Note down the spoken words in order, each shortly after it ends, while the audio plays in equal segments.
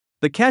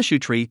The cashew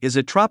tree is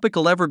a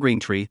tropical evergreen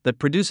tree that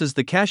produces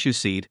the cashew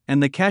seed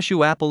and the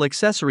cashew apple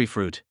accessory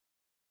fruit.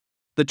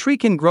 The tree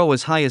can grow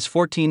as high as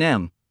 14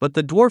 m, but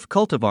the dwarf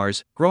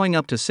cultivars, growing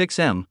up to 6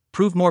 m,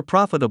 prove more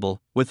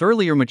profitable, with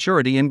earlier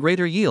maturity and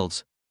greater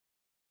yields.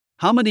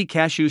 How many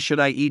cashews should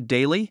I eat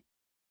daily?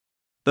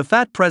 The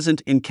fat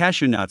present in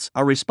cashew nuts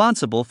are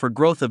responsible for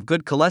growth of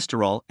good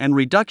cholesterol and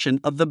reduction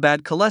of the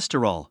bad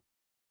cholesterol.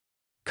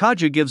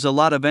 Kaju gives a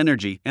lot of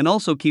energy and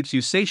also keeps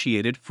you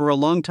satiated for a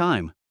long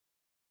time.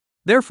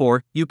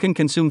 Therefore, you can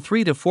consume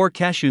 3 to 4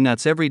 cashew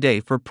nuts every day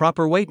for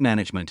proper weight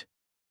management.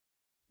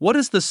 What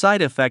is the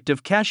side effect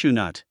of cashew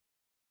nut?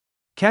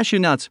 Cashew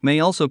nuts may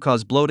also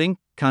cause bloating,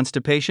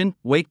 constipation,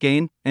 weight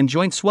gain, and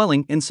joint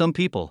swelling in some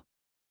people.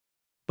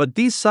 But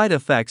these side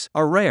effects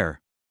are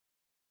rare.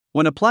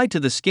 When applied to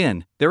the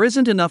skin, there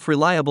isn't enough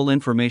reliable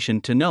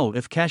information to know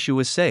if cashew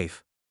is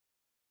safe.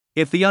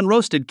 If the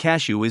unroasted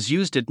cashew is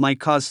used, it might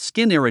cause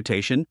skin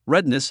irritation,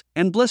 redness,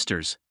 and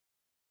blisters.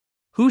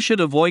 Who should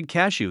avoid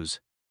cashews?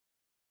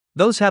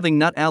 Those having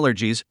nut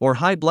allergies or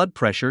high blood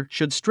pressure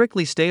should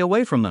strictly stay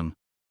away from them.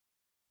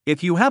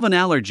 If you have an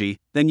allergy,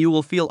 then you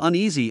will feel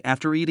uneasy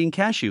after eating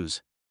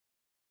cashews.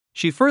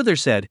 She further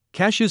said,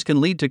 cashews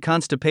can lead to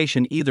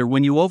constipation either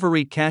when you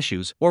overeat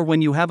cashews or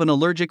when you have an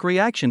allergic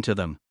reaction to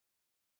them.